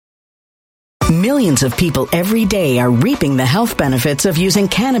Millions of people every day are reaping the health benefits of using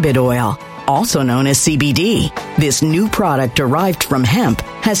cannabis oil, also known as CBD. This new product derived from hemp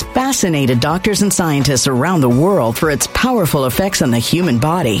has fascinated doctors and scientists around the world for its powerful effects on the human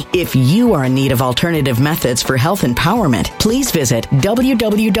body. If you are in need of alternative methods for health empowerment, please visit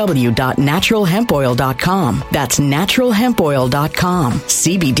www.naturalhempoil.com. That's naturalhempoil.com.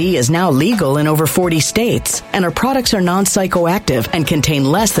 CBD is now legal in over 40 states, and our products are non-psychoactive and contain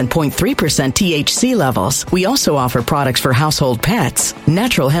less than 0.3% THC levels. We also offer products for household pets.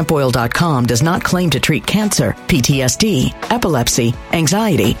 Naturalhempoil.com does not claim to treat cancer, PTSD, epilepsy,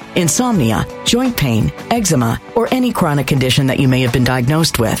 anxiety, insomnia, joint pain, eczema, or any chronic condition that you may have been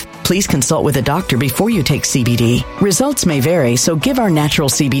diagnosed with. Please consult with a doctor before you take CBD. Results may vary, so give our natural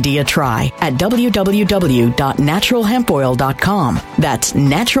CBD a try at www.naturalhempoil.com. That's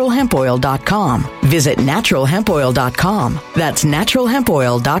naturalhempoil.com. Visit naturalhempoil.com. That's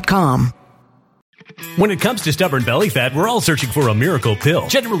naturalhempoil.com. When it comes to stubborn belly fat, we're all searching for a miracle pill.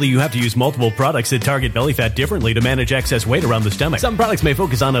 Generally, you have to use multiple products that target belly fat differently to manage excess weight around the stomach. Some products may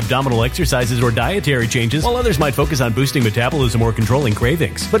focus on abdominal exercises or dietary changes, while others might focus on boosting metabolism or controlling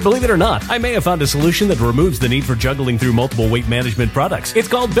cravings. But believe it or not, I may have found a solution that removes the need for juggling through multiple weight management products. It's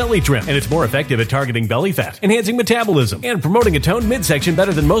called Belly Trim, and it's more effective at targeting belly fat, enhancing metabolism, and promoting a toned midsection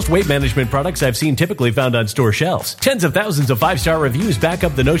better than most weight management products I've seen typically found on store shelves. Tens of thousands of 5-star reviews back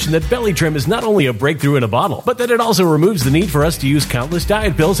up the notion that Belly Trim is not only a breakthrough in a bottle, but that it also removes the need for us to use countless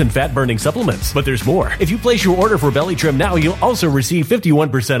diet pills and fat-burning supplements. But there's more. If you place your order for Belly Trim now, you'll also receive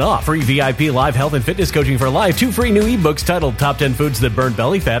 51% off, free VIP live health and fitness coaching for life, 2 free new ebooks titled Top 10 Foods That Burn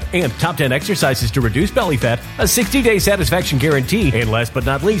Belly Fat and Top 10 Exercises to Reduce Belly Fat, a 60-day satisfaction guarantee, and last but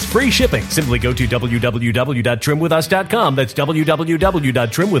not least, free shipping. Simply go to www.trimwithus.com. That's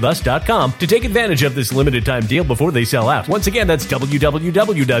www.trimwithus.com to take advantage of this limited time deal before they sell out. Once again, that's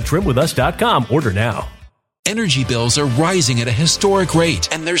www.trimwithus.com. Order now. Energy bills are rising at a historic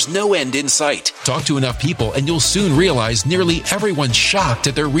rate, and there's no end in sight. Talk to enough people, and you'll soon realize nearly everyone's shocked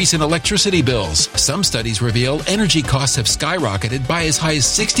at their recent electricity bills. Some studies reveal energy costs have skyrocketed by as high as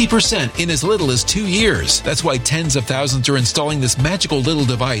 60% in as little as 2 years. That's why tens of thousands are installing this magical little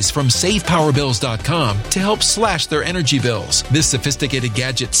device from SavePowerBills.com to help slash their energy bills. This sophisticated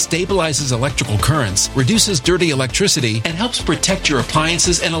gadget stabilizes electrical currents, reduces dirty electricity, and helps protect your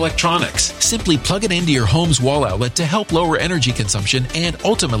appliances and electronics. Simply plug it into your home's wall outlet to help lower energy consumption and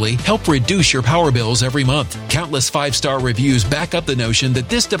ultimately help reduce your power bills every month. Countless 5-star reviews back up the notion that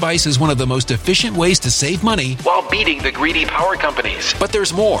this device is one of the most efficient ways to save money while beating the greedy power companies. But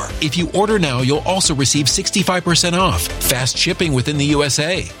there's more. If you order now, you'll also receive 65% off, fast shipping within the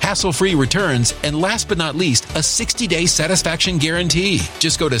USA, hassle-free returns, and last but not least, a 60-day satisfaction guarantee.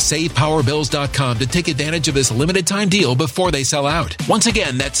 Just go to SavePowerBills.com to take advantage of this limited time deal before they sell out. Once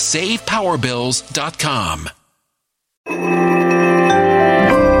again, that's SavePowerBills.com.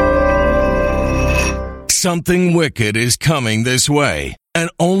 Something wicked is coming this way,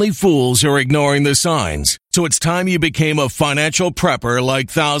 and only fools are ignoring the signs. So it's time you became a financial prepper like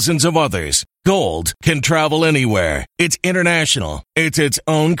thousands of others. Gold can travel anywhere. It's international. It's its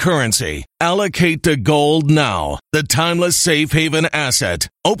own currency. Allocate to gold now, the timeless safe haven asset.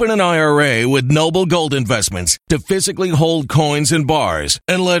 Open an IRA with Noble Gold Investments to physically hold coins and bars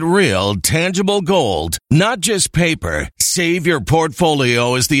and let real, tangible gold, not just paper, save your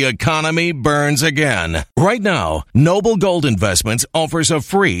portfolio as the economy burns again. Right now, Noble Gold Investments offers a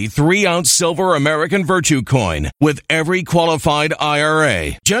free 3-ounce silver American Virtue coin with every qualified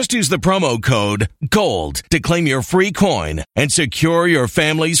IRA. Just use the promo code GOLD to claim your free coin and secure your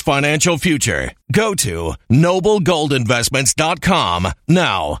family's financial future. Go to noblegoldinvestments.com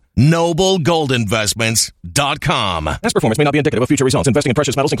now. noblegoldinvestments.com. Past performance may not be indicative of future results. Investing in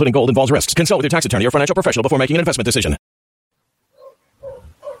precious metals, including gold, involves risks. Consult with your tax attorney or financial professional before making an investment decision.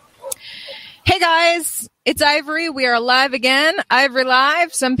 Hey guys, it's Ivory. We are live again. Ivory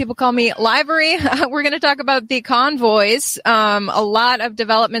Live. Some people call me Livery. We're going to talk about the convoys. A lot of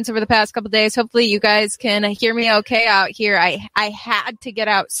developments over the past couple of days. Hopefully you guys can hear me okay out here. I had to get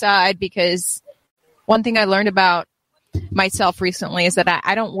outside because one thing I learned about myself recently is that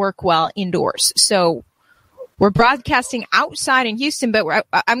I don't work well indoors. So we're broadcasting outside in Houston, but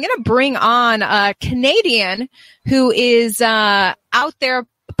I'm going to bring on a Canadian who is out there,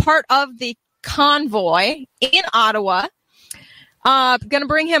 part of the convoy in Ottawa. Going to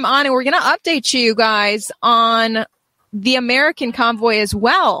bring him on, and we're going to update you guys on the American convoy as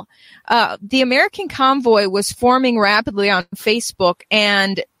well. The American convoy was forming rapidly on Facebook,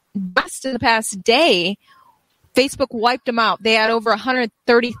 and just in the past day, Facebook wiped them out. They had over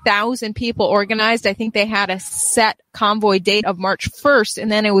 130,000 people organized. I think they had a set convoy date of March 1st,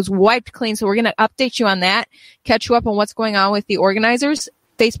 and then it was wiped clean. So we're going to update you on that, catch you up on what's going on with the organizers.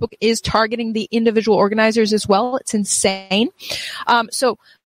 Facebook is targeting the individual organizers as well. It's insane. So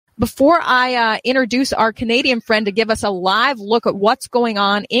before I introduce our Canadian friend to give us a live look at what's going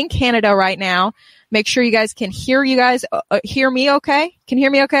on in Canada right now, make sure you guys can hear hear me okay? Can you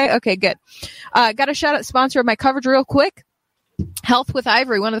hear me okay? Okay, good. Got a shout out sponsor of my coverage real quick. Health with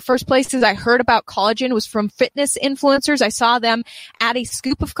Ivory. One of the first places I heard about collagen was from fitness influencers. I saw them add a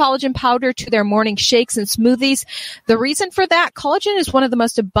scoop of collagen powder to their morning shakes and smoothies. The reason for that, collagen is one of the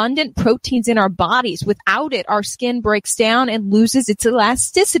most abundant proteins in our bodies. Without it, our skin breaks down and loses its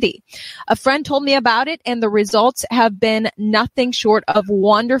elasticity. A friend told me about it, and the results have been nothing short of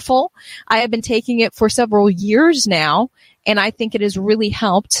wonderful. I have been taking it for several years now, and I think it has really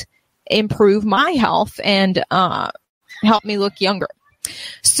helped improve my health and help me look younger.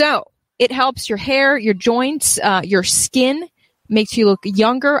 So it helps your hair, your joints, your skin, makes you look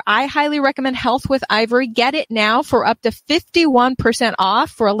younger. I highly recommend Health with Ivory. Get it now for up to 51%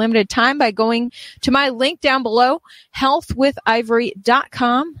 off for a limited time by going to my link down below,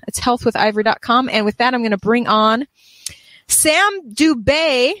 healthwithivory.com. It's healthwithivory.com. And with that, I'm going to bring on Sam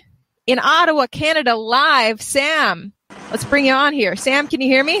Dubé in Ottawa, Canada, live. Sam, let's bring you on here. Sam, can you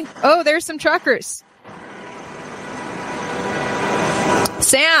hear me? Oh, there's some truckers.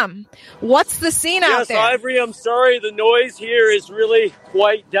 Sam, what's the scene out there? Yes, Ivory, I'm sorry. The noise here is really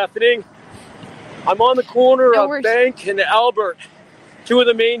quite deafening. I'm on the corner of Bank and Albert, two of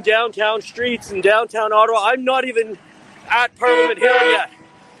the main downtown streets in downtown Ottawa. I'm not even at Parliament Hill yet.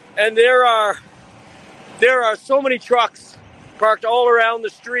 And there are so many trucks parked all around the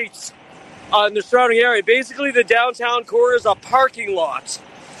streets in the surrounding area. Basically, the downtown core is a parking lot.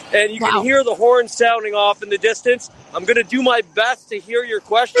 And you can hear the horns sounding off in the distance. I'm going to do my best to hear your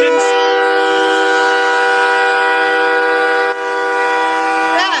questions.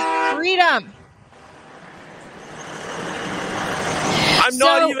 Yeah, freedom. I'm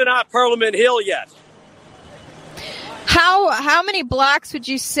not even at Parliament Hill yet. How many blocks would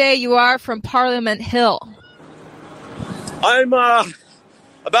you say you are from Parliament Hill? I'm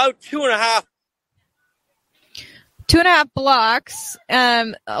about 2.5. 2.5 blocks.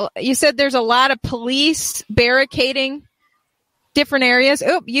 You said there's a lot of police barricading different areas.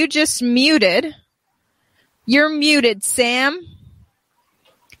 Oh, you just muted. You're muted, Sam.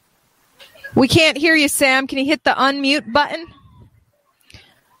 We can't hear you, Sam. Can you hit the unmute button?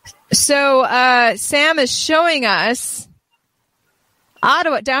 So Sam is showing us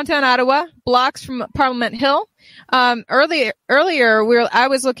Ottawa, downtown Ottawa, blocks from Parliament Hill. Earlier, I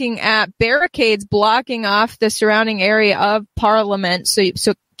was looking at barricades blocking off the surrounding area of Parliament,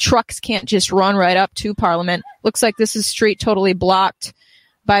 so trucks can't just run right up to Parliament. Looks like this is street totally blocked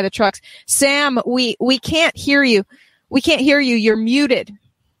by the trucks. Sam, we can't hear you. We can't hear you. You're muted.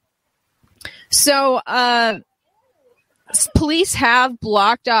 So, police have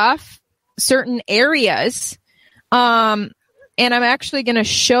blocked off certain areas, and I'm actually going to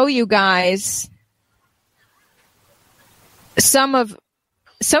show you guys some of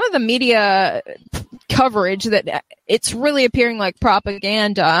the media coverage that it's really appearing like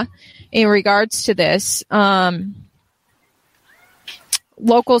propaganda in regards to this.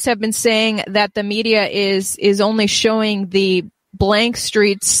 Locals have been saying that the media is only showing the blank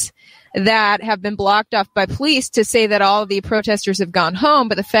streets that have been blocked off by police to say that all the protesters have gone home.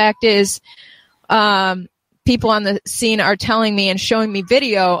 But the fact is, people on the scene are telling me and showing me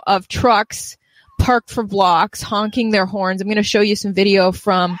video of trucks parked for blocks, honking their horns. I'm going to show you some video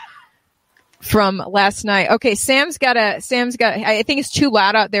from last night. Okay, Sam's got, I think it's too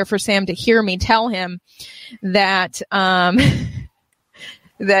loud out there for Sam to hear me. Tell him that, that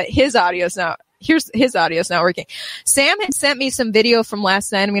his audio's not working. Sam had sent me some video from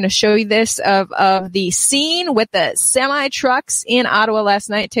last night. I'm going to show you this of the scene with the semi trucks in Ottawa last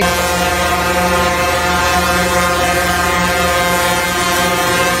night.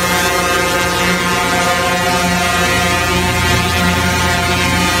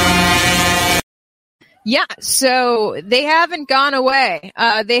 Yeah, so they haven't gone away.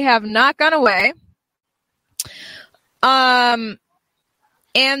 They have not gone away. And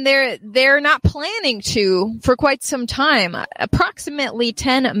they're not planning to for quite some time. Approximately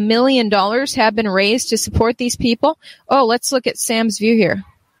 $10 million have been raised to support these people. Oh, let's look at Sam's view here.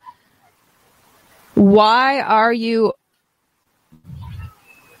 Why are you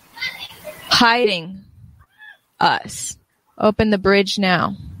hiding us? Open the bridge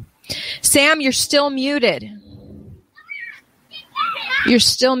now. Sam, you're still muted. You're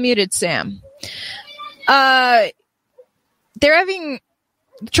still muted, Sam.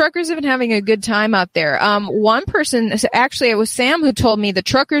 Truckers have been having a good time out there. One person, actually, it was Sam who told me the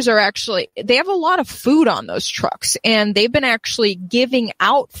truckers they have a lot of food on those trucks, and they've been actually giving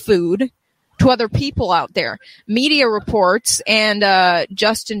out food to other people out there. Media reports and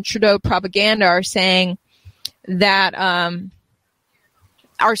Justin Trudeau propaganda are saying that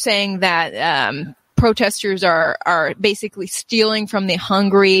protesters are basically stealing from the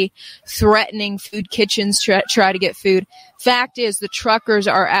hungry, threatening food kitchens to try to get food. Fact is, the truckers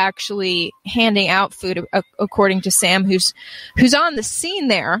are actually handing out food, according to Sam, who's on the scene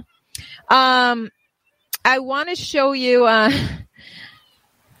there. I want to show you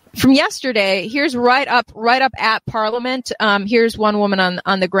from yesterday. Here's right up at Parliament. Here's one woman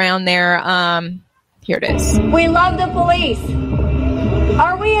on the ground there. Here it is. We love the police.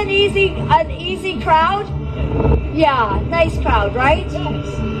 Are we an easy crowd? Yeah, nice crowd, right?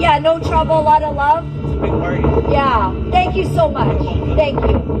 Yeah, no trouble, a lot of love. Yeah, thank you so much. Thank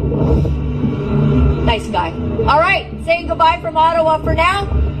you. Nice guy. All right, saying goodbye from Ottawa for now.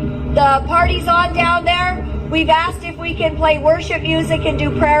 The party's on down there. We've asked if we can play worship music and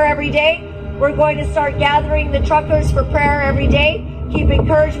do prayer every day. We're going to start gathering the truckers for prayer every day. Keep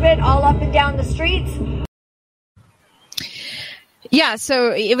encouragement all up and down the streets. Yeah,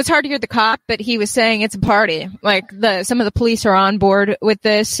 so it was hard to hear the cop, but he was saying it's a party. Like some of the police are on board with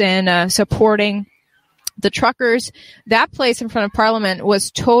this and supporting the truckers. That place in front of Parliament was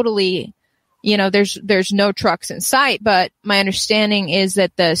totally, there's no trucks in sight, but my understanding is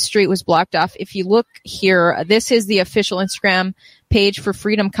that the street was blocked off. If you look here, this is the official Instagram page for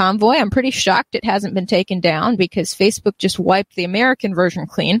Freedom Convoy. I'm pretty shocked it hasn't been taken down because Facebook just wiped the American version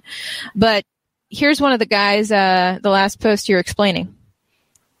clean. But here's one of the guys, the last post you're explaining.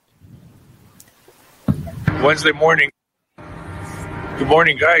 Wednesday morning. Good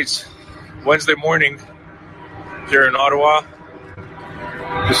morning, guys. Wednesday morning here in Ottawa.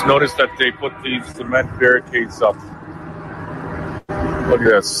 Just noticed that they put these cement barricades up. Look at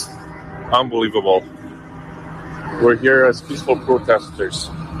this. Unbelievable. We're here as peaceful protesters.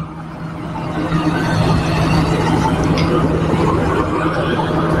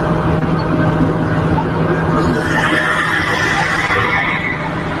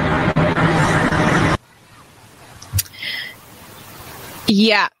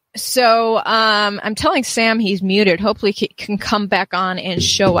 Yeah. So I'm telling Sam he's muted. Hopefully he can come back on and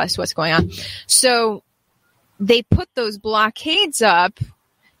show us what's going on. So they put those blockades up,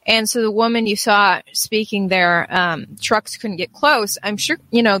 and so the woman you saw speaking there, trucks couldn't get close. I'm sure,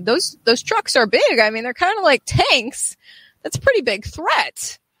 those trucks are big. I mean, they're kind of like tanks. That's a pretty big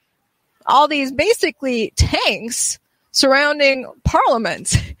threat. All these basically tanks surrounding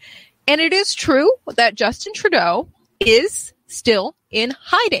Parliament. And it is true that Justin Trudeau is still in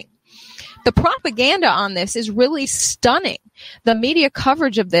hiding. The propaganda on this is really stunning. The media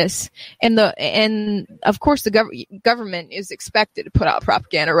coverage of this and of course the government is expected to put out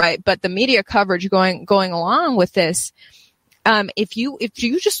propaganda, right? But the media coverage going along with this, if you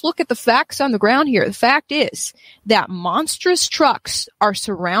just look at the facts on the ground here, the fact is that monstrous trucks are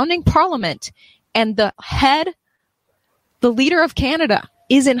surrounding Parliament and the leader of Canada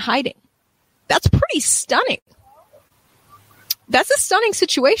is in hiding. That's pretty stunning. That's a stunning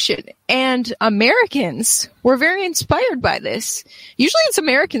situation, and Americans were very inspired by this. Usually it's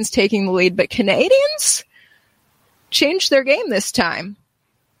Americans taking the lead, but Canadians changed their game this time.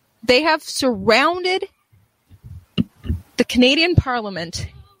 They have surrounded the Canadian Parliament,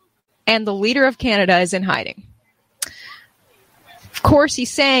 and the leader of Canada is in hiding. Of course,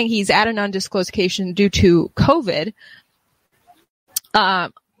 he's saying he's at an undisclosed location due to COVID.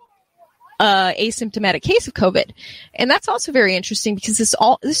 Asymptomatic case of COVID. And that's also very interesting because this is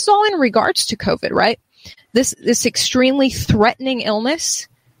all in regards to COVID, right? This extremely threatening illness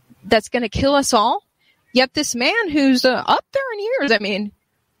that's going to kill us all. Yet this man who's up there in years, I mean,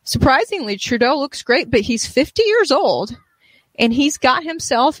 surprisingly, Trudeau looks great, but he's 50 years old and he's got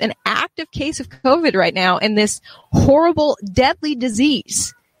himself an active case of COVID right now and this horrible, deadly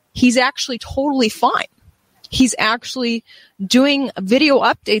disease. He's actually totally fine. He's actually doing video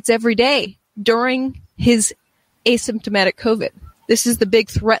updates every day during his asymptomatic COVID. This is the big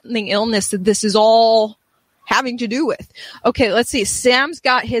threatening illness that this is all having to do with. Okay, let's see. Sam's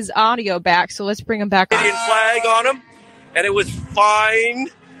got his audio back, so let's bring him back on. Canadian flag on him, and it was fine.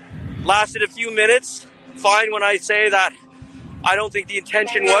 Lasted a few minutes. Fine when I say that I don't think the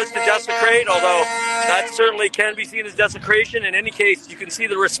intention was to desecrate, although that certainly can be seen as desecration. In any case, you can see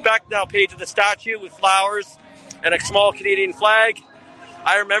the respect now paid to the statue with flowers and a small Canadian flag.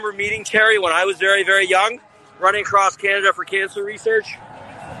 I remember meeting Terry when I was very, very young, running across Canada for cancer research.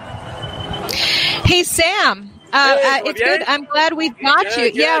 Hey, Sam. It's good. I'm glad we've got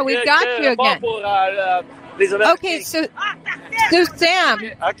you. Yeah, we've got you again. Okay, so Sam.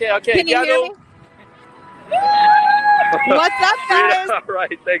 Okay. Can you hear me? What's up, guys? Yeah, all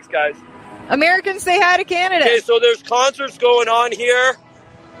right. Thanks, guys. Americans say hi to Canada. Okay, so there's concerts going on here.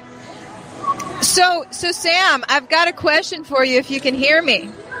 So Sam, I've got a question for you if you can hear me.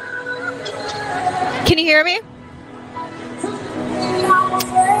 Can you hear me?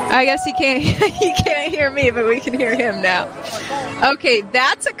 I guess he can't hear me, but we can hear him now. Okay,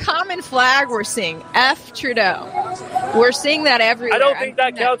 that's a common flag we're seeing. F Trudeau. We're seeing that everywhere. I don't think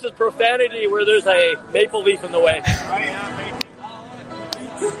that counts as profanity where there's a maple leaf in the way.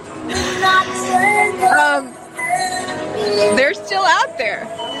 They're still out there.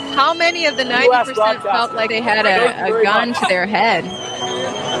 How many of the 90% felt like they had a gun to their head?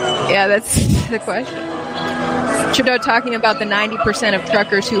 Yeah, that's the question. Trudeau talking about the 90% of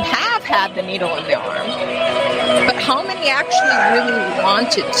truckers who have had the needle in their arm. But how many actually really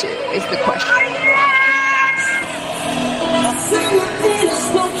wanted to is the question.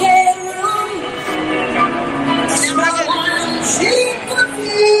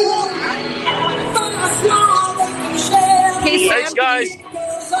 Hey, Sam, thanks, guys.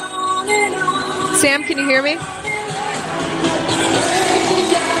 Sam, can you hear me?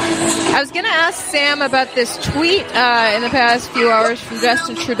 I was going to ask Sam about this tweet in the past few hours from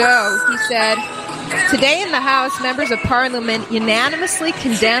Justin Trudeau. He said, today in the House, members of Parliament unanimously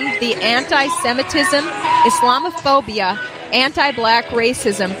condemned the anti-Semitism, Islamophobia, anti-black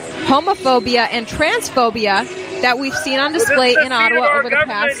racism, homophobia, and transphobia that we've seen on display in Ottawa over the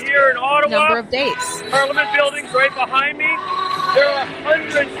past number of days. Parliament building's right behind me. There are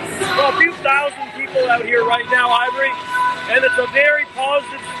hundreds, well, a few thousand people out here right now, Ivory, and it's a very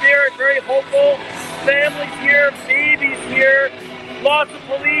positive spirit, very hopeful. Families here, babies here, lots of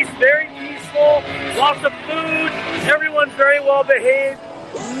police, very peaceful, lots of food. Everyone's very well behaved.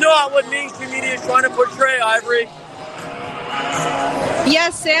 Not what mainstream media is trying to portray, Ivory.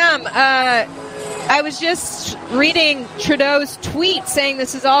 Yes, Sam. I was just reading Trudeau's tweet saying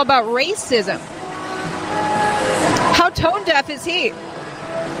this is all about racism. How tone deaf is he?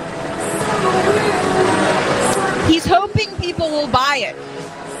 He's hoping people will buy it.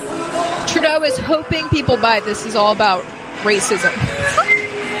 Trudeau is hoping people buy this is all about racism.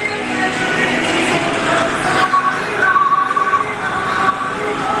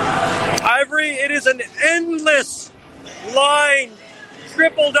 Ivory, it is an endless line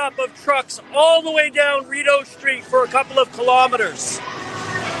tripled up of trucks all the way down Rideau Street for a couple of kilometers.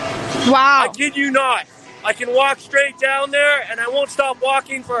 Wow. I kid you not. I can walk straight down there and I won't stop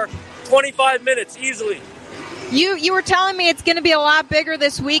walking for 25 minutes easily. You were telling me it's going to be a lot bigger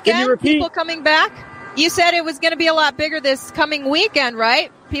this weekend? Can you repeat? People coming back? You said it was going to be a lot bigger this coming weekend,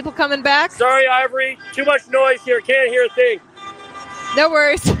 right? People coming back? Sorry, Ivory. Too much noise here. Can't hear a thing. No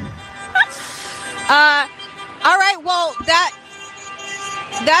worries. All right. Well, that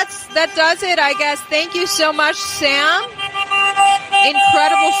does it, I guess. Thank you so much, Sam.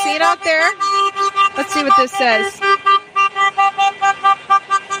 Incredible scene out there. Let's see what this says.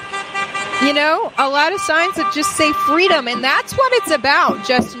 You know, a lot of signs that just say freedom, and that's what it's about,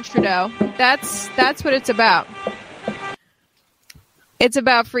 Justin Trudeau. That's what it's about. It's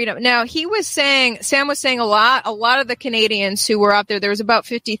about freedom. Now, Sam was saying a lot of the Canadians who were out there was about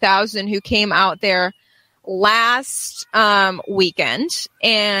 50,000 who came out there last weekend,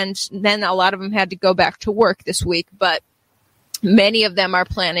 and then a lot of them had to go back to work this week, but many of them are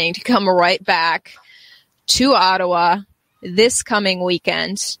planning to come right back to Ottawa this coming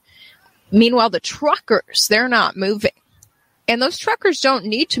weekend. Meanwhile, the truckers, they're not moving. And those truckers don't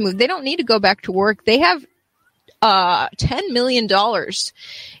need to move. They don't need to go back to work. They have $10 million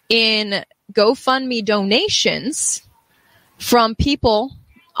in GoFundMe donations from people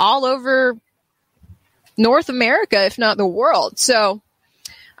all over North America, if not the world. So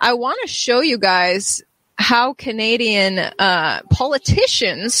I want to show you guys how Canadian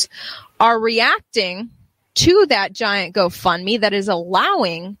politicians are reacting to that giant GoFundMe that is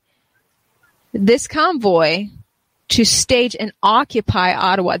allowing this convoy to stage and occupy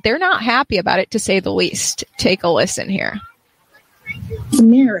Ottawa. They're not happy about it, to say the least. Take a listen here. The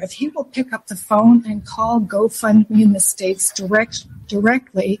mayor, if he will pick up the phone and call GoFundMe in the States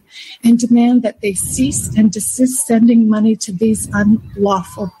directly and demand that they cease and desist sending money to these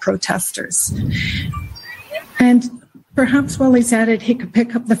unlawful protesters. And perhaps while he's at it, he could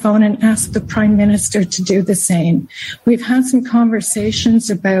pick up the phone and ask the Prime Minister to do the same. We've had some conversations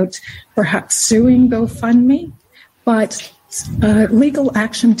about perhaps suing GoFundMe, but legal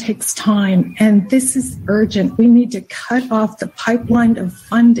action takes time, and this is urgent. We need to cut off the pipeline of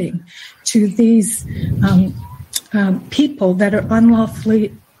funding to these people that are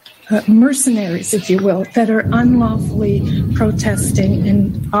unlawfully mercenaries, if you will, that are unlawfully protesting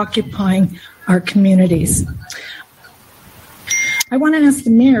and occupying our communities. I want to ask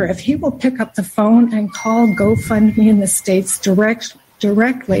the mayor if he will pick up the phone and call GoFundMe in the States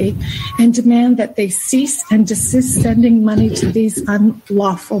directly and demand that they cease and desist sending money to these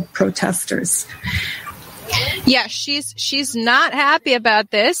unlawful protesters. Yeah, she's not happy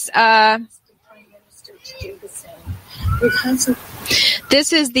about this.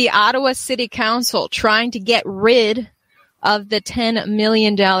 This is the Ottawa City Council trying to get rid of the $10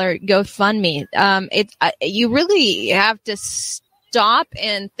 million GoFundMe. You really have to stop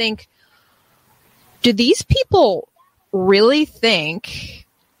and think, do these people really think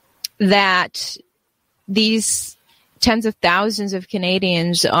that these tens of thousands of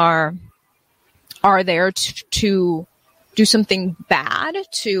Canadians are there to do something bad,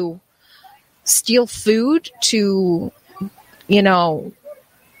 to steal food, to,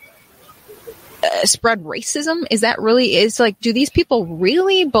 spread racism? Is that really, do these people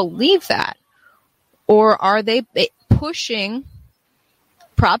really believe that? Or are they pushing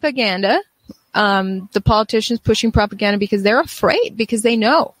propaganda? The politicians pushing propaganda because they're afraid, because they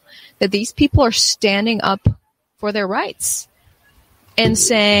know that these people are standing up for their rights and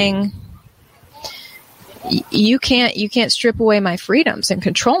saying, you can't strip away my freedoms and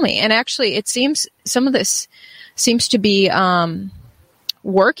control me. And actually, it seems some of this seems to be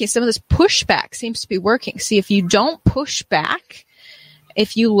working. Some of this pushback seems to be working. See, if you don't push back,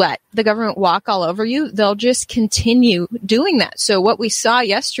 if you let the government walk all over you, they'll just continue doing that. So what we saw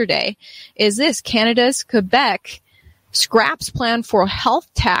yesterday is this: Canada's Quebec scraps plan for a health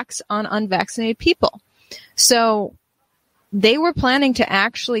tax on unvaccinated people. So they were planning to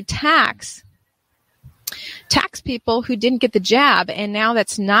actually tax people who didn't get the jab, and now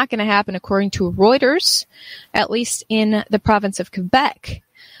that's not going to happen, according to Reuters, at least in the province of Quebec.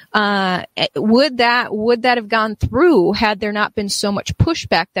 Would that have gone through had there not been so much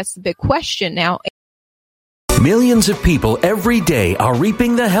pushback? That's the big question now. Millions of people every day are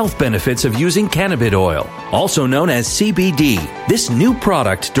reaping the health benefits of using cannabis oil, also known as CBD. This new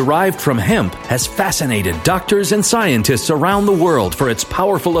product derived from hemp has fascinated doctors and scientists around the world for its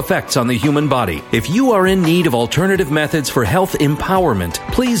powerful effects on the human body. If you are in need of alternative methods for health empowerment,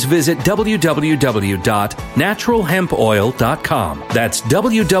 please visit www.naturalhempoil.com. That's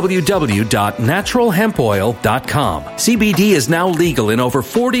www.naturalhempoil.com. CBD is now legal in over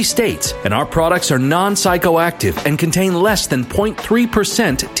 40 states, and our products are non-psychoactive and contain less than 0.3%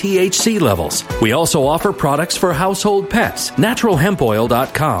 THC levels. We also offer products for household pets.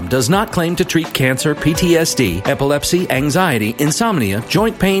 NaturalHempOil.com does not claim to treat cancer, PTSD, epilepsy, anxiety, insomnia,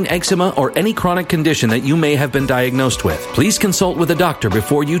 joint pain, eczema, or any chronic condition that you may have been diagnosed with. Please consult with a doctor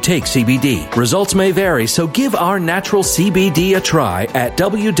before you take CBD. Results may vary, so give our natural CBD a try at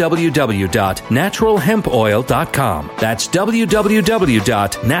www.naturalhempoil.com. That's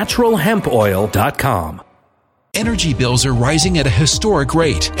www.naturalhempoil.com. Energy bills are rising at a historic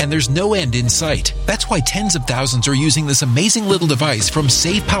rate, and there's no end in sight. That's why tens of thousands are using this amazing little device from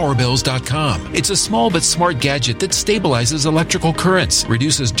SavePowerBills.com. It's a small but smart gadget that stabilizes electrical currents,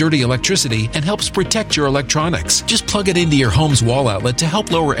 reduces dirty electricity, and helps protect your electronics. Just plug it into your home's wall outlet to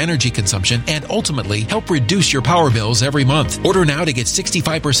help lower energy consumption and ultimately help reduce your power bills every month. Order now to get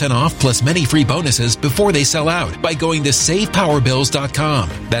 65% off plus many free bonuses before they sell out by going to SavePowerBills.com.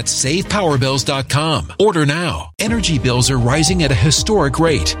 That's SavePowerBills.com. Order now. Energy bills are rising at a historic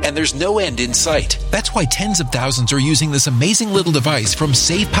rate, and there's no end in sight. That's why tens of thousands are using this amazing little device from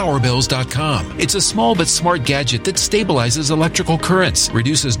SavePowerBills.com. It's a small but smart gadget that stabilizes electrical currents,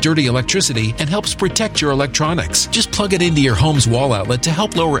 reduces dirty electricity, and helps protect your electronics. Just plug it into your home's wall outlet to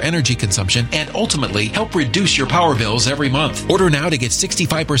help lower energy consumption and ultimately help reduce your power bills every month. Order now to get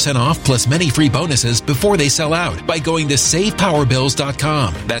 65% off plus many free bonuses before they sell out by going to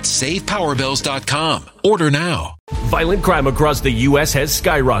SavePowerBills.com. That's SavePowerBills.com. Order now. Violent crime across the U.S. has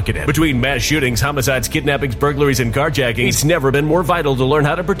skyrocketed. Between mass shootings, homicides, kidnappings, burglaries, and carjackings, it's never been more vital to learn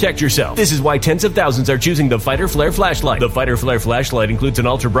how to protect yourself. This is why tens of thousands are choosing the Fighter Flare flashlight. The Fighter Flare flashlight includes an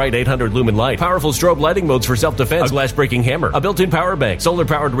ultra-bright 800 lumen light, powerful strobe lighting modes for self-defense, a glass-breaking hammer, a built-in power bank,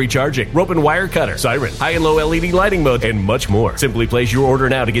 solar-powered recharging, rope and wire cutter, siren, high and low LED lighting mode, and much more. Simply place your order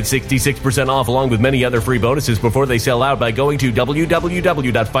now to get 66% off along with many other free bonuses before they sell out by going to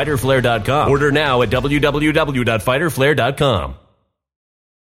www.fighterflare.com. Order now at www.fighterflare.com.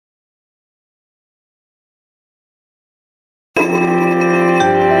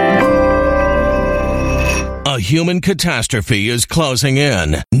 A human catastrophe is closing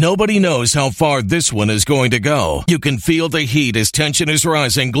in. Nobody knows how far this one is going to go. You can feel the heat as tension is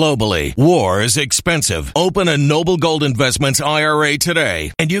rising globally. War is expensive. Open a Noble Gold Investments IRA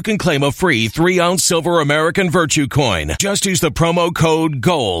today, and you can claim a free 3-ounce silver American Virtue coin. Just use the promo code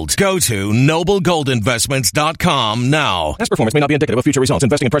GOLD. Go to noblegoldinvestments.com now. Past performance may not be indicative of future results.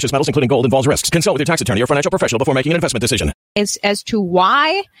 Investing in precious metals, including gold, involves risks. Consult with your tax attorney or financial professional before making an investment decision. As to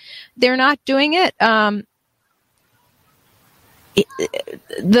why they're not doing it,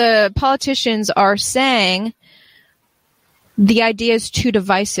 the politicians are saying the idea is too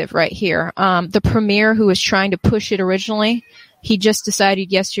divisive right here. The premier who was trying to push it originally, he just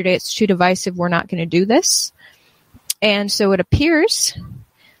decided yesterday it's too divisive. We're not going to do this. And so it appears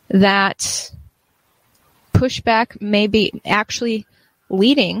that pushback may be actually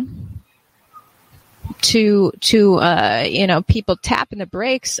leading to people tapping the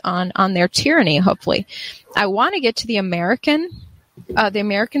brakes on their tyranny, hopefully. I want to get to the American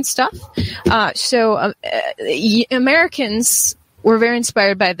stuff. Americans were very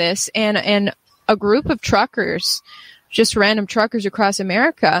inspired by this, and a group of truckers, just random truckers across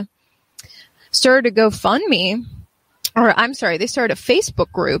America, started a GoFundMe, they started a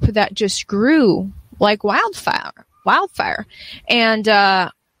Facebook group that just grew like wildfire.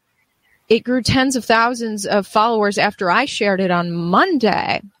 And, it grew tens of thousands of followers after I shared it on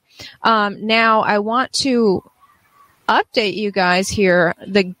Monday. Now I want to update you guys here.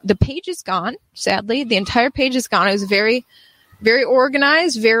 The page is gone. Sadly, the entire page is gone. It was very, very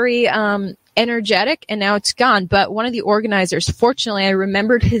organized, very energetic, and now it's gone. But one of the organizers, fortunately, I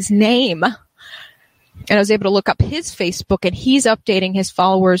remembered his name, and I was able to look up his Facebook, and he's updating his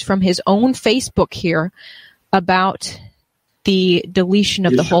followers from his own Facebook here about the deletion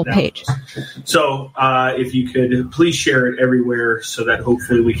of the whole page. So if you could please share it everywhere so that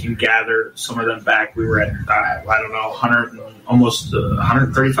hopefully we can gather some of them back. We were at, almost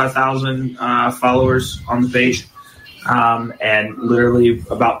 135,000 followers on the page. And literally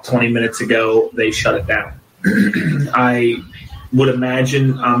about 20 minutes ago, they shut it down. I would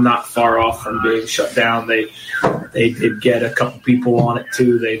imagine I'm not far off from being shut down. They did get a couple people on it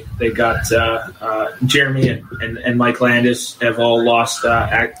too. They got Jeremy and Mike Landis have all lost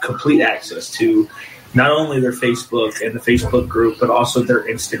complete access to not only their Facebook and the Facebook group, but also their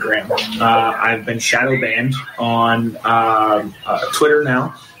Instagram. I've been shadow banned on Twitter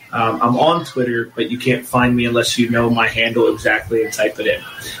now. I'm on Twitter, but you can't find me unless you know my handle exactly and type it in.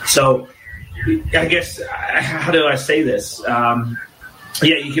 So I guess, how do I say this?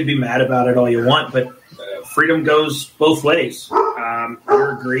 You can be mad about it all you want, but freedom goes both ways.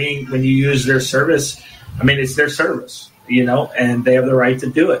 You're agreeing when you use their service. I mean, it's their service, and they have the right to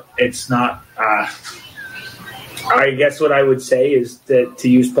do it. It's not, I guess what I would say is that to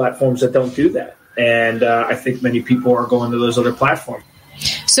use platforms that don't do that. And I think many people are going to those other platforms.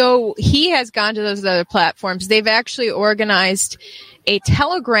 So he has gone to those other platforms. They've actually organized a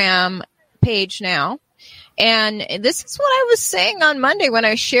Telegram page now. And this is what I was saying on Monday when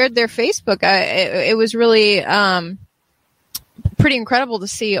I shared their Facebook. It was really pretty incredible to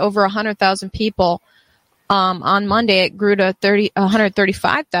see over 100,000 people. On Monday, it grew to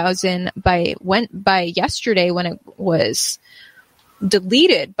 135,000 by yesterday when it was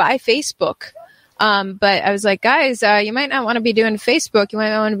deleted by Facebook. But I was like, guys, you might not want to be doing Facebook. You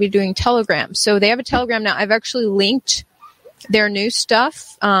might not want to be doing Telegram. So they have a Telegram now. I've actually linked their new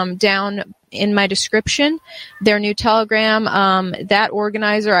stuff down in my description, their new Telegram. That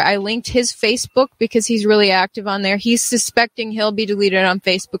organizer, I linked his Facebook because he's really active on there. He's suspecting he'll be deleted on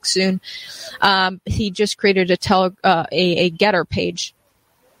Facebook soon. He just created a Getter page.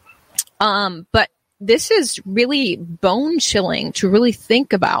 But this is really bone chilling to really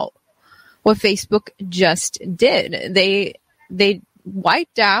think about what Facebook just did. They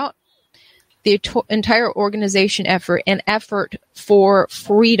wiped out the entire organization effort for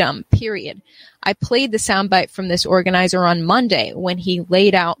freedom, period. I played the soundbite from this organizer on Monday when he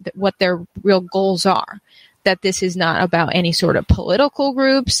laid out what their real goals are, that this is not about any sort of political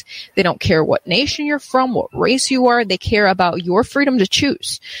groups. They don't care what nation you're from, what race you are. They care about your freedom to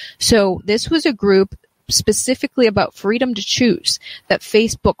choose. So this was a group specifically about freedom to choose that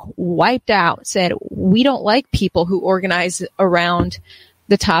Facebook wiped out, said, we don't like people who organize around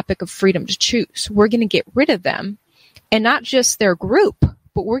the topic of freedom to choose. We're going to get rid of them, and not just their group,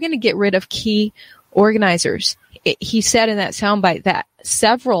 but we're going to get rid of key organizers. He said in that soundbite that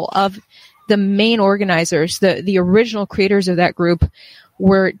several of the main organizers, the original creators of that group,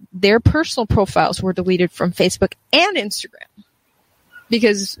 their personal profiles were deleted from Facebook and Instagram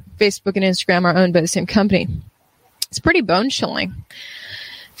because Facebook and Instagram are owned by the same company. It's pretty bone chilling.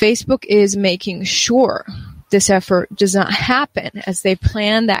 Facebook is making sure this effort does not happen as they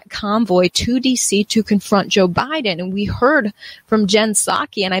plan that convoy to D.C. to confront Joe Biden. And we heard from Jen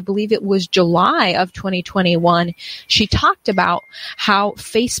Psaki, and I believe it was July of 2021, she talked about how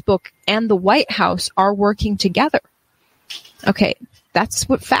Facebook and the White House are working together. Okay, that's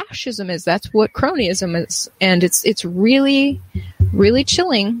what fascism is. That's what cronyism is. And it's really, really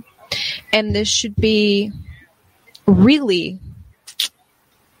chilling. And this should be really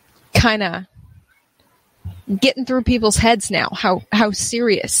kind of getting through people's heads now, how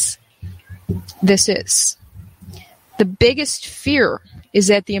serious this is. The biggest fear is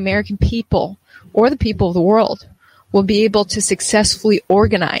that the American people or the people of the world will be able to successfully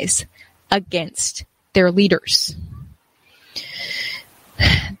organize against their leaders.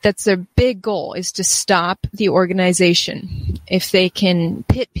 That's their big goal, is to stop the organization. If they can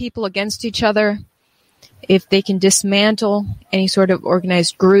pit people against each other, if they can dismantle any sort of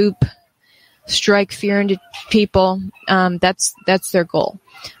organized group, strike fear into people, that's their goal.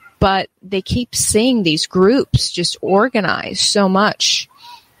 But they keep seeing these groups just organize so much,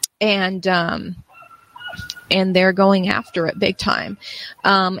 and they're going after it big time.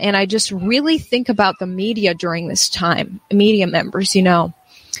 And I just really think about the media during this time. Media members,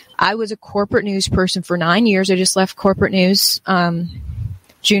 I was a corporate news person for 9 years. I just left corporate news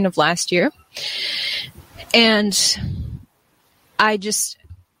June of last year. And I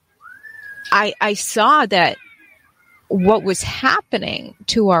saw that what was happening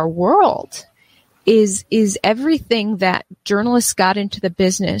to our world is everything that journalists got into the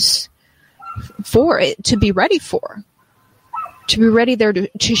business for it to be ready for. To be ready there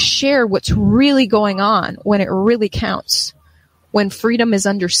to share what's really going on when it really counts. When freedom is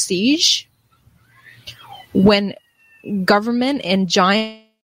under siege. When government and giant...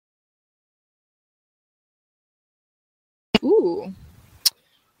 Ooh.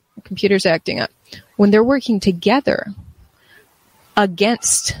 The computer's acting up. When they're working together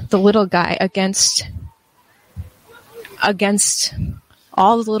against the little guy, against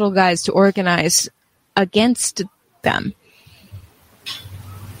all the little guys to organize against them.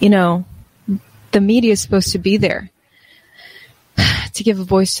 The media is supposed to be there to give a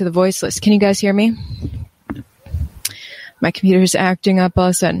voice to the voiceless. Can you guys hear me? My computer's acting up all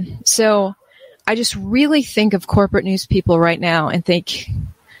of a sudden. So I just really think of corporate news people right now and think,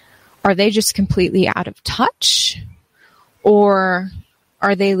 are they just completely out of touch? Or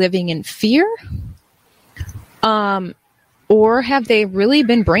are they living in fear? Or have they really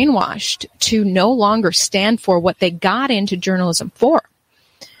been brainwashed to no longer stand for what they got into journalism for?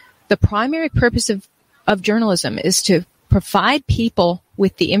 The primary purpose of journalism is to provide people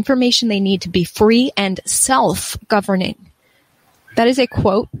with the information they need to be free and self-governing. That is a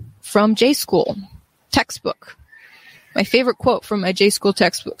quote from J-School textbook. My favorite quote from my J-School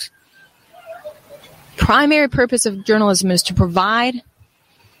textbooks. Primary purpose of journalism is to provide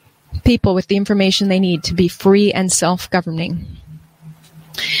people with the information they need to be free and self-governing.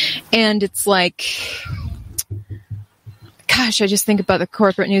 And it's like, gosh, I just think about the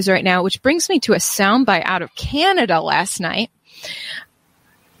corporate news right now, which brings me to a soundbite out of Canada last night.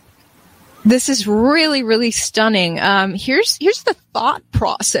 This is really, really stunning. Here's the thought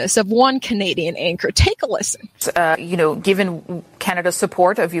process of one Canadian anchor. Take a listen. Given Canada's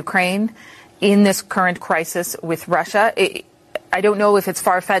support of Ukraine in this current crisis with Russia, I don't know if it's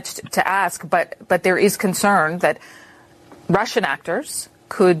far-fetched to ask, but there is concern that Russian actors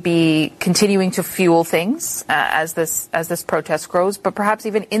could be continuing to fuel things as this protest grows, but perhaps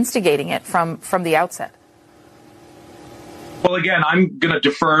even instigating it from the outset. Well, again, I'm going to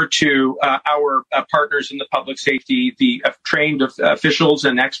defer to our partners in the public safety, the trained officials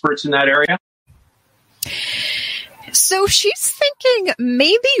and experts in that area. So she's thinking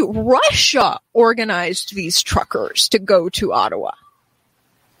maybe Russia organized these truckers to go to Ottawa.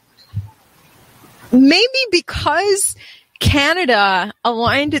 Maybe because Canada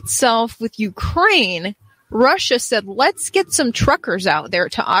aligned itself with Ukraine, Russia said, let's get some truckers out there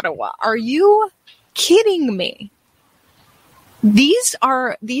to Ottawa. Are you kidding me? These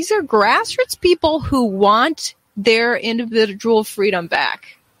are grassroots people who want their individual freedom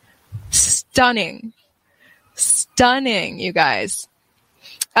back. Stunning, you guys.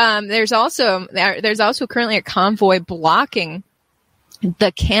 There's also currently a convoy blocking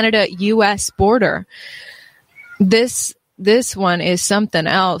the Canada-U.S. border. This one is something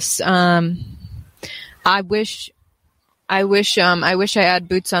else. I wish I had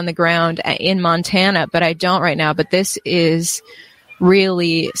boots on the ground in Montana, but I don't right now. But this is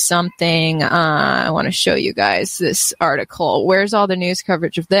really something. I want to show you guys this article. Where's all the news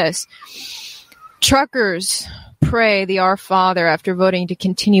coverage of this? Truckers pray the Our Father after voting to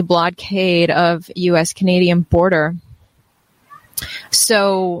continue blockade of U.S.-Canadian border.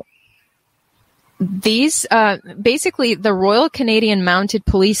 So these, basically the Royal Canadian Mounted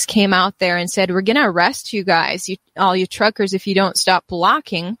Police came out there and said, we're going to arrest you guys, all you truckers, if you don't stop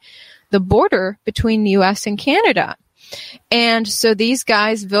blocking the border between the U.S. and Canada. And so these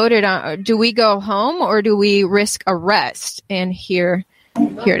guys voted on, do we go home or do we risk arrest? And here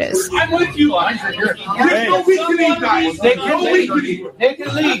it is. I'm with you. There's no weakening, guys. They can leave.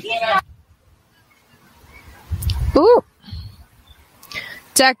 Ooh.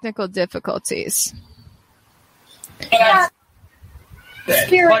 Technical difficulties. But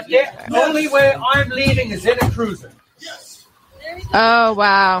the only way I'm leaving is in a cruiser. Oh,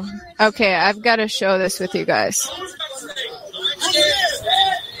 wow. Okay, I've got to show this with you guys.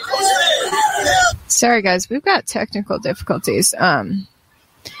 Sorry, guys, we've got technical difficulties. I'm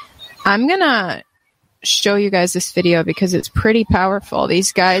going to show you guys this video because it's pretty powerful.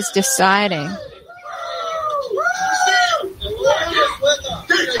 These guys deciding.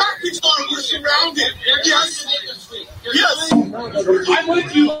 We're surrounded. Yes. I'm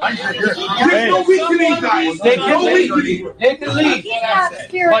with you. There's no weakening, guys. They can leave. They can leave.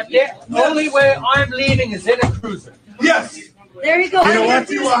 But the only way I'm leaving is in a cruiser. Yes. There you go. You know what?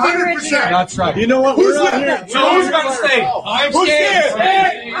 100%. That's right. You know what? Who's with here? So who's going to stay? I'm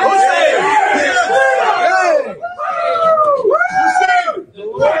staying. Who's staying?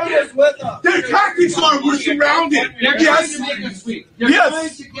 Their tactics are we're surrounded. Yes.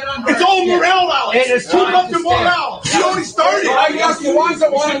 Yes. It's all morale out. And it's too much of morale. We only started. I guess the ones that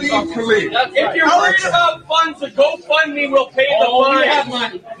want to leave can leave. If you're worried about funds, the GoFundMe will pay the fine. We have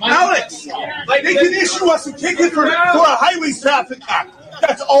money. Alex, they can issue us a ticket for a highway traffic act.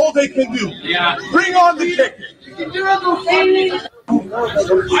 That's all they can do. Yeah. Bring on the ticket.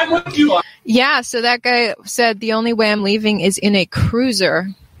 I'm with you. Yeah, so that guy said the only way I'm leaving is in a cruiser.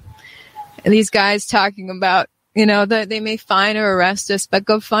 And these guys talking about, that they may fine or arrest us, but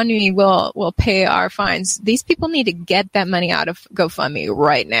GoFundMe will pay our fines. These people need to get that money out of GoFundMe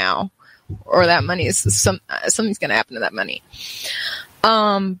right now, or that money is something's going to happen to that money.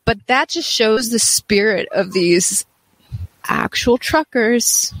 But that just shows the spirit of these actual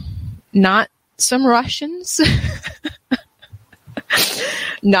truckers, not some Russians,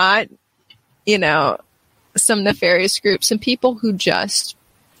 not, some nefarious groups, some people who just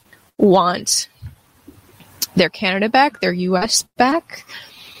want their Canada back, their U.S. back.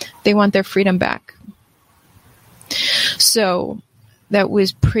 They want their freedom back. So that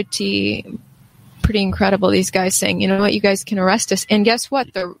was pretty incredible. These guys saying, you know what, you guys can arrest us. And guess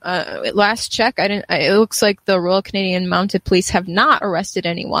what? The last check, it looks like the Royal Canadian Mounted Police have not arrested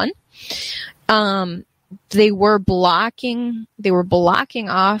anyone. They were blocking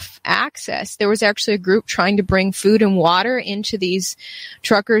off access. There was actually a group trying to bring food and water into these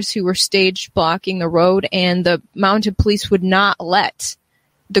truckers who were staged blocking the road, and the mounted police would not let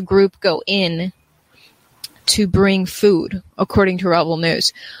the group go in to bring food, according to Rebel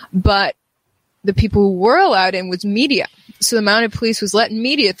News. But the people who were allowed in was media. So the mounted police was letting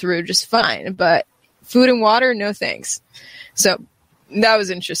media through just fine, but food and water, no thanks. So that was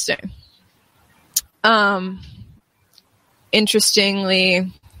interesting.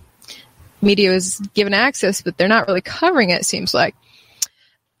 Interestingly, media was given access, but they're not really covering it, seems like.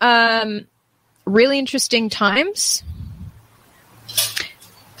 Really interesting times.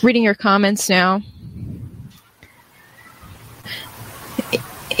 Reading your comments now.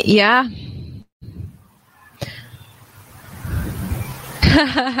 Yeah.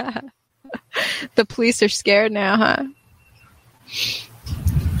 The police are scared now, huh?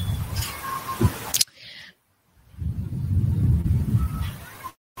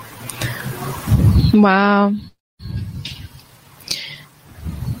 Wow.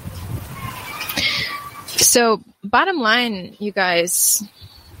 So, bottom line, you guys,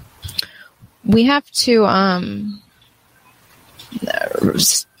 we have to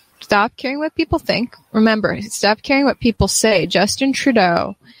stop caring what people think. Remember, stop caring what people say. Justin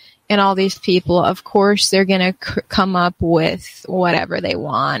Trudeau and all these people, of course, they're going to come up with whatever they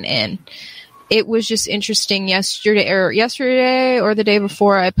want. And it was just interesting yesterday or the day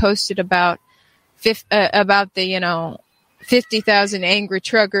before, I posted about the 50,000 angry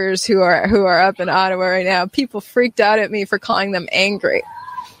truckers who are up in Ottawa right now. People freaked out at me for calling them angry.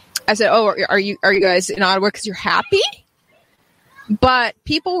 I said, "Oh, are you guys in Ottawa because you're happy?" But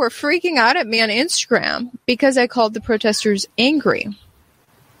people were freaking out at me on Instagram because I called the protesters angry.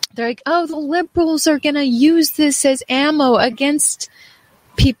 They're like, "Oh, the Liberals are going to use this as ammo against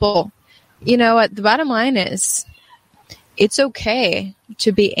people." You know what? The bottom line is, it's okay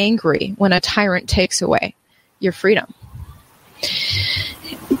to be angry when a tyrant takes away. your freedom.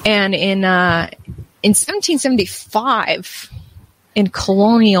 And in 1775, in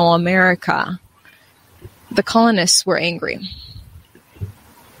colonial America, the colonists were angry.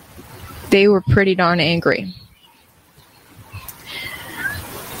 They were pretty darn angry.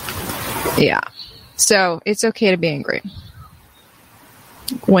 Yeah. So it's okay to be angry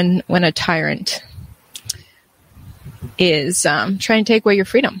when a tyrant is trying to take away your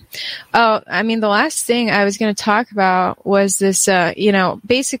freedom. Oh, I mean, the last thing I was going to talk about was this,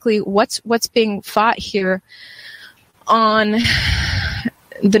 basically what's being fought here on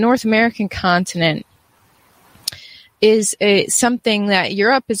the North American continent is something that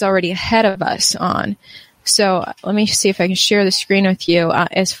Europe is already ahead of us on. So let me see if I can share the screen with you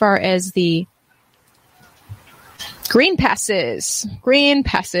as far as the green passes.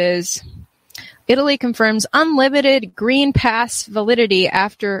 Italy confirms unlimited green pass validity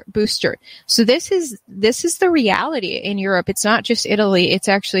after booster. So this is the reality in Europe. It's not just Italy. It's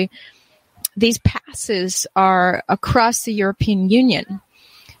actually these passes are across the European Union.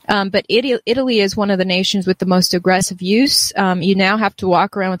 But Italy is one of the nations with the most aggressive use. You now have to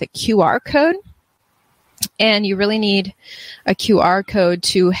walk around with a QR code. And you really need a QR code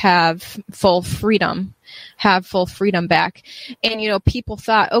to have full freedom back. And, people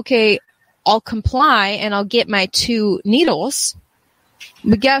thought, okay, I'll comply and I'll get my 2 needles.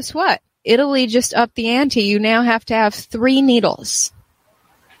 But guess what? Italy just upped the ante. You now have to have 3 needles.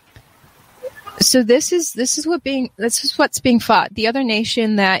 So this is what's being fought. The other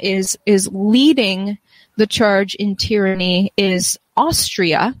nation that is leading the charge in tyranny is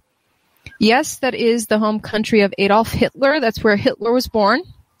Austria. Yes, that is the home country of Adolf Hitler. That's where Hitler was born.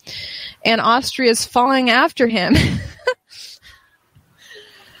 And Austria is following after him.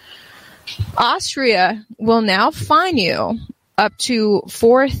 Austria will now fine you up to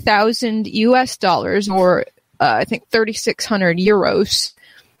 $4,000 or I think 3,600 euros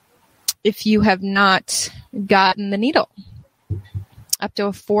if you have not gotten the needle. Up to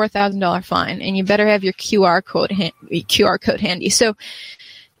a $4,000 fine, and you better have your QR code handy. So,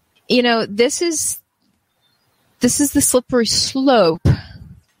 this is the slippery slope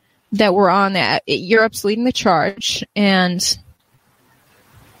that we're on. That Europe's leading the charge, and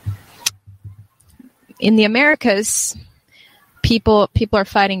in the Americas, people are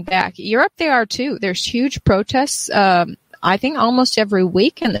fighting back. Europe, they are too. There's huge protests. I think almost every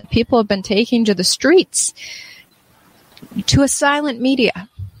weekend that people have been taking to the streets to a silent media.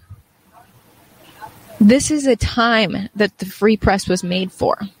 This is a time that the free press was made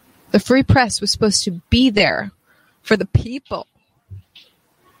for. The free press was supposed to be there for the people.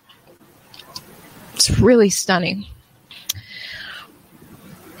 It's really stunning.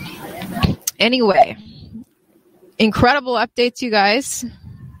 Anyway, incredible updates, you guys.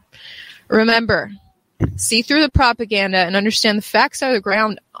 Remember, see through the propaganda and understand the facts on the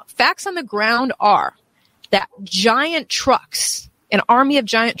ground. Facts on the ground are that giant trucks, an army of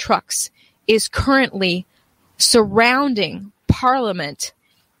giant trucks, is currently surrounding Parliament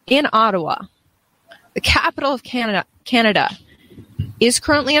in Ottawa. The capital of Canada is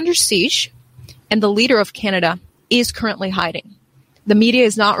currently under siege, and the leader of Canada is currently hiding. The media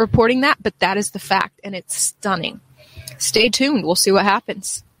is not reporting that, but that is the fact, and it's stunning. Stay tuned. We'll see what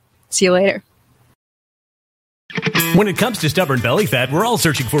happens. See you later. When it comes to stubborn belly fat, we're all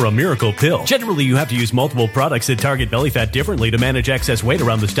searching for a miracle pill. Generally, you have to use multiple products that target belly fat differently to manage excess weight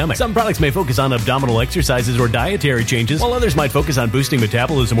around the stomach. Some products may focus on abdominal exercises or dietary changes, while others might focus on boosting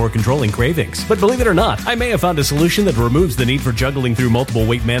metabolism or controlling cravings. But believe it or not, I may have found a solution that removes the need for juggling through multiple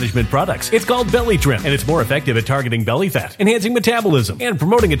weight management products. It's called Belly Trim, and it's more effective at targeting belly fat, enhancing metabolism, and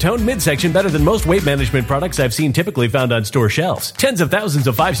promoting a toned midsection better than most weight management products I've seen typically found on store shelves. Tens of thousands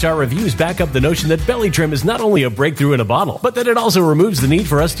of 5-star reviews back up the notion that Belly Trim is not only a breakthrough in a bottle, but that it also removes the need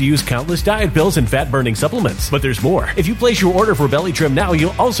for us to use countless diet pills and fat-burning supplements. But there's more. If you place your order for Belly Trim now,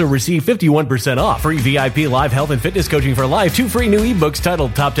 you'll also receive 51% off, free VIP live health and fitness coaching for life, 2 free new ebooks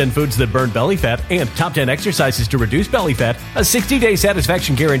titled Top 10 Foods That Burn Belly Fat and Top 10 Exercises to Reduce Belly Fat, a 60-day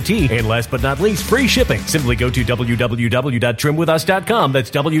satisfaction guarantee, and last but not least, free shipping. Simply go to www.trimwithus.com.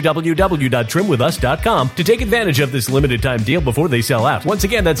 That's www.trimwithus.com to take advantage of this limited time deal before they sell out. Once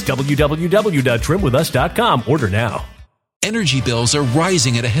again, that's www.trimwithus.com. Order now. Energy bills are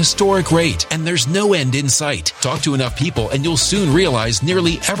rising at a historic rate, and there's no end in sight. Talk to enough people and you'll soon realize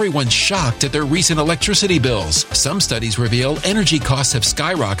nearly everyone's shocked at their recent electricity bills. Some studies reveal energy costs have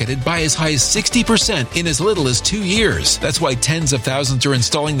skyrocketed by as high as 60% in as little as 2 years. That's why tens of thousands are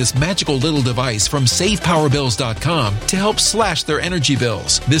installing this magical little device from SavePowerBills.com to help slash their energy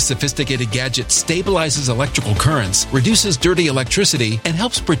bills. This sophisticated gadget stabilizes electrical currents, reduces dirty electricity, and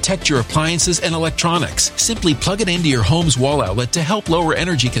helps protect your appliances and electronics. Simply plug it into your home's wall outlet to help lower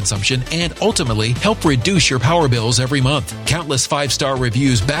energy consumption and ultimately help reduce your power bills every month. Countless 5-star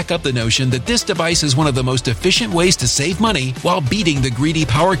reviews back up the notion that this device is one of the most efficient ways to save money while beating the greedy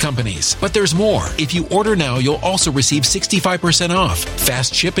power companies. But there's more. If you order now, you'll also receive 65% off,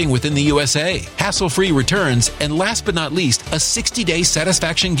 fast shipping within the USA, hassle-free returns, and last but not least, a 60-day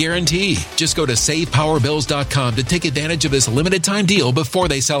satisfaction guarantee. Just go to SavePowerBills.com to take advantage of this limited time deal before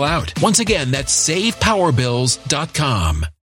they sell out. Once again, that's SavePowerBills.com.